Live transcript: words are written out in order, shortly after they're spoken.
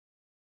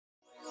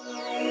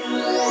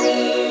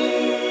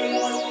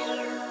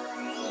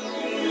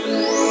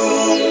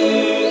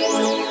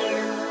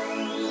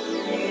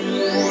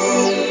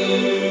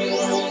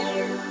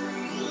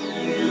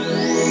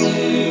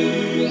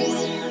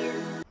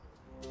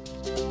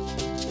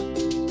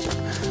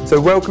So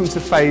welcome to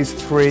phase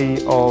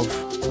 3 of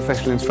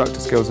Professional Instructor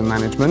Skills and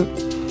Management.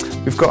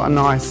 We've got a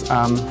nice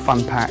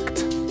fun-packed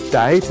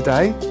day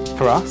today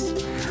for us,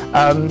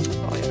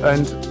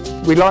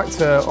 and we like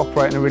to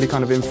operate in a really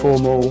kind of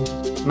informal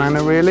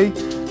manner really.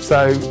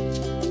 So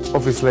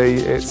obviously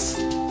it's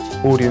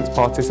audience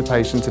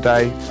participation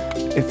today.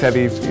 If ever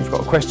you've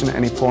got a question at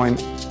any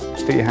point,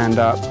 stick your hand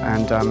up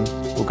and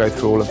we'll go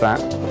through all of that.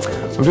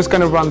 I'm just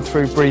going to run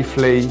through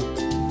briefly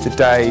the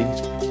day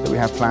that we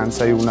have planned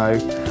so you'll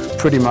know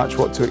pretty much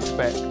what to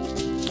expect.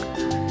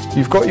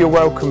 You've got your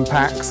welcome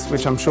packs,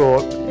 which I'm sure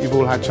you've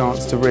all had a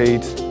chance to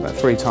read about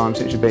 3 times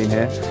since you've been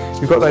here.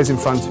 You've got those in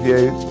front of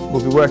you.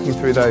 We'll be working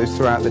through those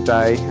throughout the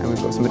day, and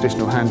we've got some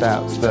additional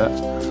handouts that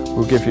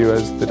we'll give you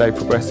as the day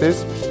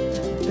progresses.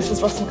 This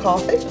is Ross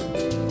McCarthy,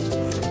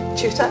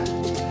 tutor,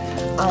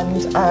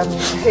 and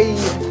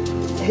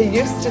he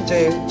used to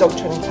do dog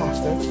training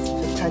classes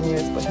for 10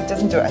 years, but he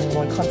doesn't do it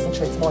anymore. He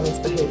concentrates more on his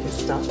behaviour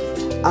stuff,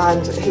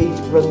 and he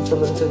runs the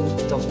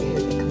London Dog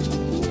Behaviour Company.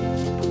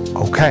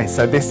 Okay,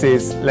 so this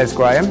is Les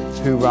Graham,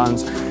 who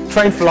runs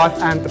Train for Life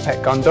and the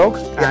Pet Gun Dog,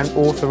 and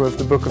author of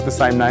the book of the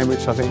same name,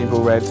 which I think you've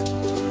all read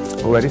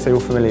already, so you're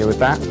familiar with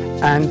that,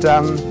 and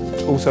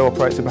also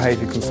operates a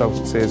behaviour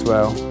consultancy as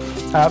well.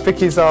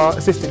 Vicky's our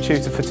assistant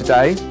tutor for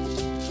today.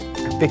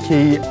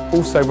 Vicky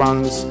also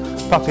runs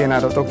puppy and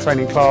adult dog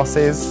training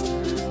classes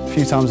a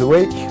few times a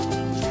week,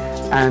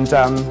 and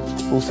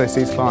also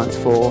sees clients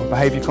for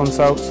behaviour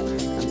consults.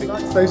 He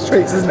likes those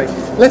treats, doesn't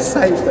he? Let's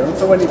save them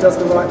for when he does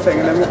the right thing,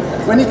 and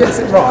then when he gets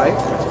it right,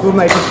 we'll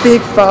make a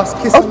big fast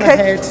kiss on the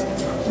head.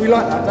 We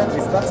like that, don't we?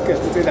 So that's good,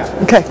 we'll do that.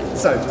 Okay.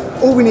 So,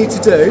 all we need to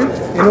do,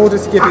 in order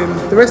to give him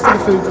the rest of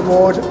the food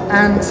reward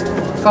and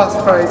fast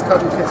praise,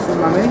 cuddle kiss from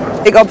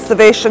mummy. Big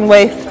observation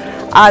with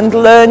and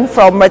learn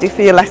from ready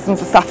for your lessons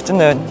this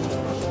afternoon.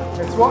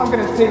 Okay, so what I'm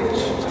going to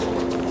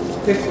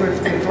teach this group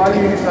of people, I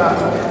use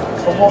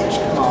a watch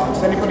command.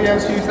 Does anybody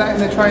else use that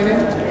in their training?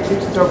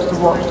 Teach the dogs to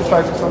watch, to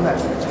focus on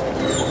them.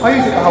 I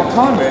use it the whole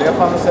time really. I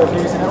find myself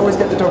using it. I always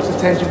get the dog's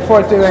attention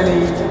before I do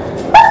any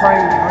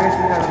training or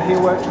anything,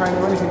 heel work training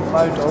or anything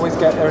close. I always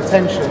get their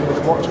attention with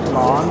the watch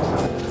command.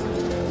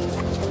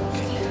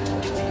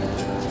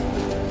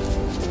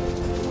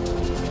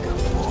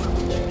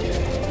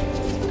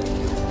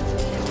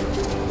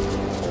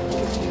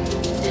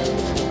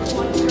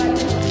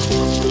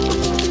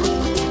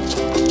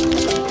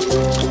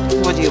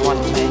 What do you want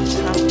me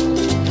to have?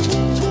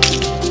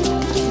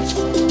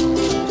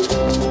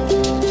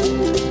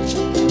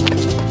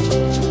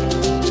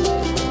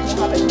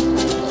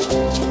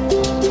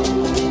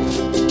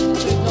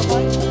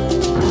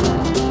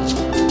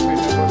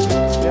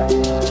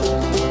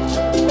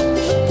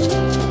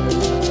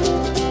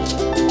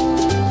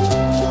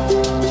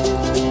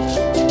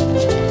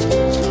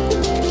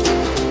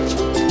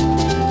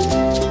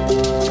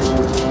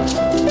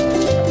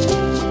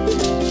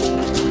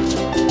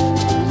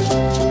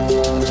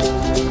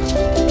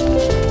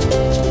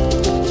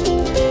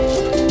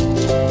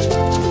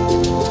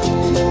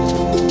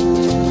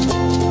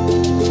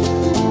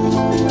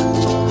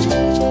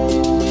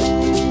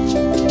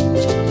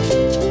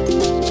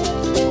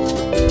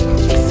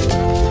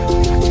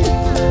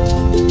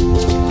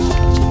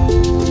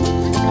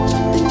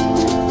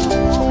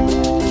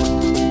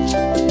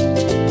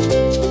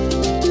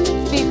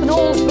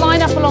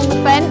 Up along the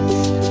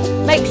fence,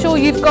 make sure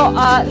you've got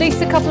at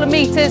least a couple of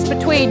metres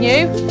between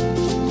you,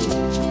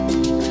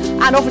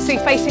 and obviously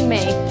facing me.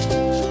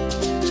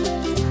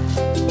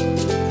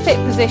 Sit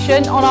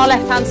position on our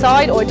left hand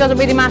side, or it doesn't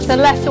really matter,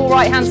 left or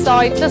right hand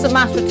side, doesn't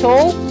matter at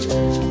all.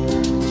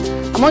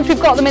 And once we've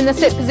got them in the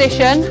sit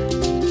position,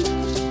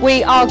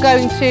 we are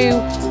going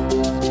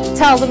to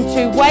tell them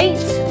to wait,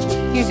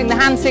 using the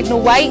hand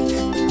signal wait,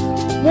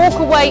 walk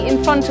away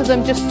in front of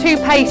them just 2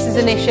 paces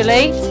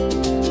initially,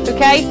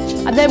 okay?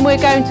 And then we're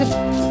going to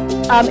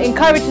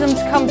encourage them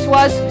to come to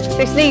us.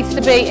 This needs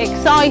to be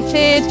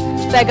excited,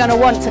 they're going to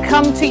want to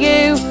come to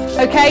you,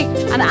 okay?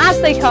 And as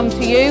they come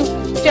to you,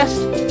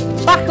 just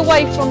back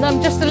away from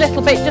them just a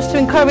little bit, just to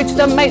encourage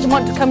them, make them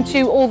want to come to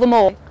you all the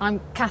more. I'm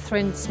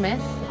Catherine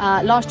Smith.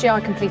 Last year I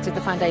completed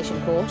the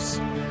foundation course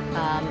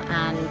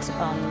and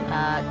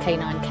on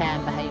canine care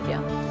and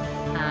behaviour,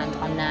 and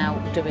I'm now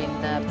doing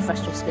the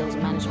professional skills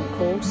and management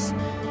course,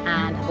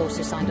 and have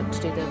also signed up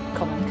to do the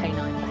common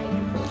canine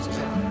behaviour course as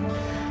well.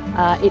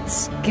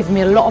 It's given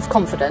me a lot of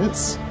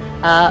confidence,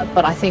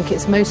 but I think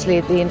it's mostly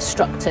the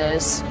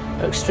instructors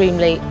are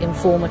extremely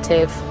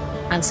informative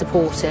and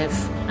supportive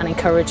and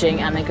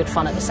encouraging, and they're good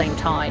fun at the same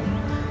time.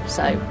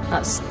 So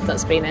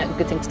that's been a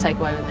good thing to take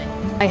away with me.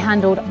 I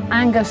handled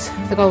Angus,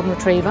 the golden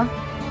retriever.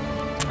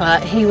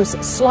 He was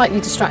slightly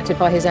distracted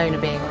by his owner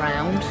being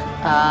around,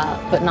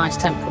 but nice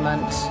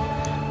temperament.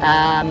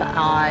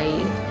 I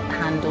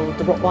handled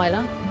the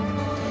Rottweiler.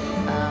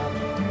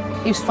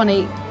 He was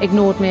funny,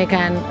 ignored me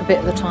again a bit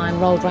at the time,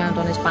 rolled round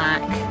on his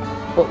back,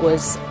 but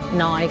was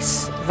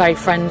nice, very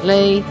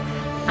friendly.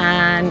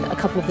 And a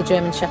couple of the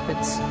German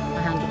Shepherds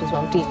I handled as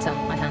well. Dieter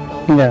I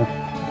handled. Yeah.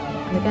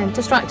 And again,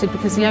 distracted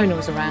because the owner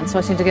was around, so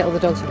I seemed to get all the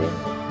dogs with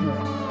him.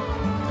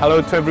 Hello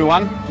to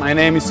everyone, my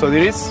name is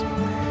Cidbt.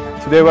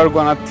 Today we're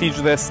gonna teach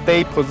the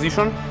stay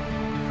position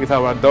with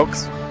our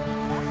dogs.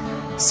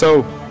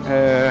 So,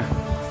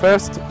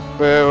 first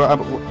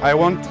I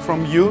want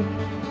from you,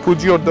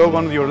 put your dog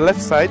on your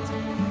left side,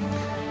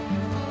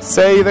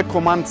 say the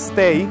command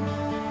stay,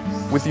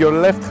 with your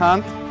left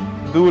hand,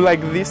 do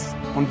like this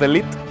on the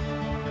lid,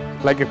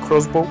 like a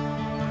crossbow,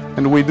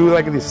 and we do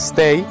like this,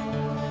 stay,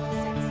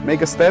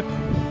 make a step,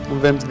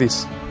 and then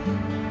this.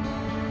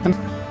 And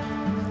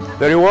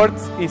the reward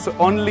is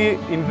only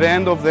in the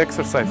end of the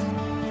exercise.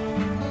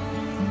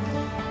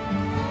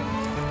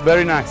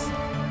 Very nice.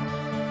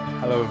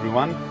 Hello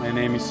everyone, my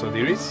name is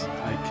Cidbt.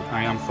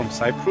 I am from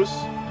Cyprus.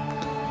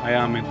 I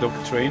am a dog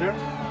trainer.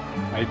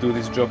 I do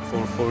this job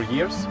for 4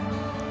 years.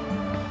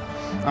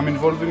 I'm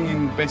involved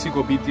in basic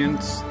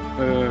obedience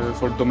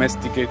for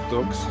domesticated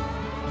dogs.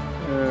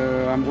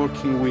 I'm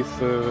working with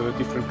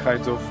different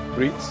kinds of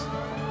breeds,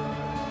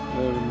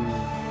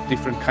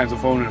 different kinds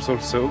of owners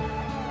also.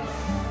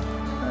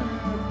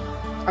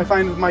 I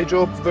find my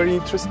job very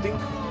interesting.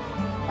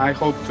 I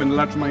hope to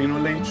enlarge my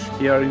knowledge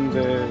here in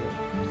the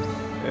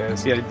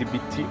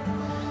Cidbt.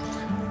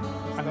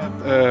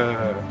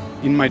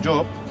 In my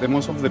job,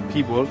 most of the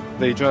people,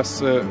 they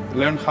just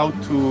learn how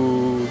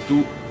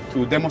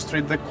to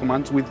demonstrate the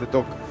commands with the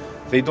dog.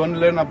 They don't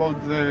learn about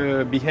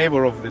the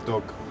behavior of the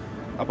dog,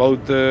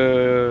 about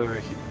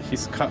the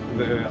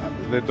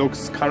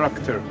dog's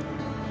character,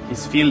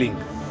 his feeling,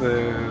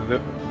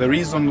 the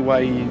reason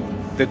why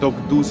the dog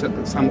does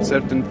some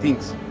certain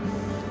things.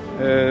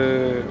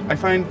 I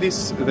find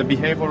the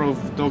behavior of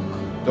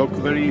dog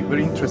very,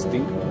 very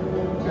interesting,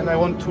 and I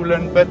want to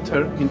learn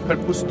better in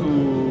purpose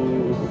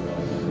to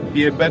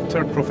be a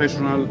better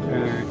professional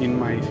in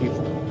my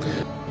field.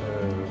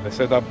 The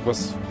setup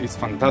is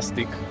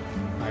fantastic.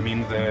 I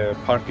mean, the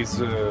park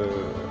is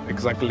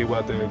exactly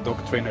what a dog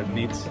trainer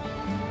needs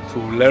to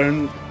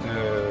learn,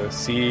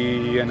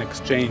 see and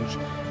exchange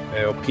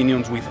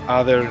opinions with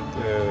other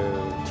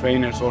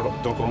trainers or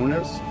dog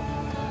owners.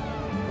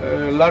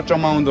 A large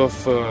amount of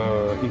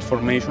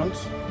information,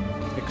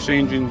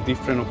 exchanging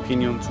different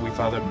opinions with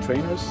other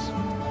trainers.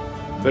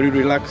 Very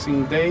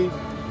relaxing day,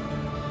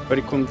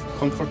 very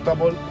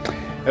comfortable.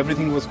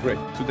 Everything was great.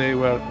 Today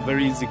we are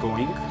very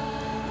easygoing.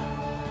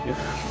 Yeah.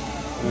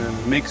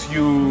 Makes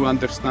you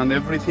understand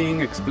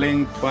everything,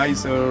 explain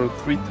twice or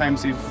 3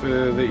 times if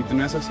it's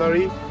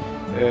necessary,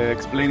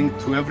 explaining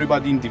to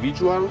everybody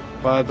individual,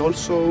 but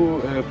also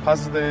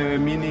pass the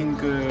meaning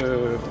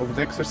of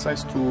the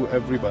exercise to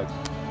everybody.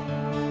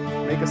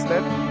 Make a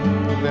step,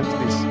 then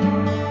this.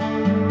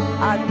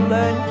 And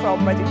learn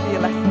from ready for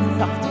your lessons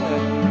this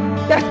afternoon.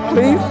 Yes,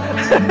 please.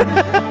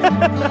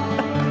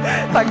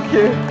 Thank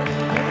you.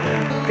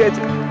 Good.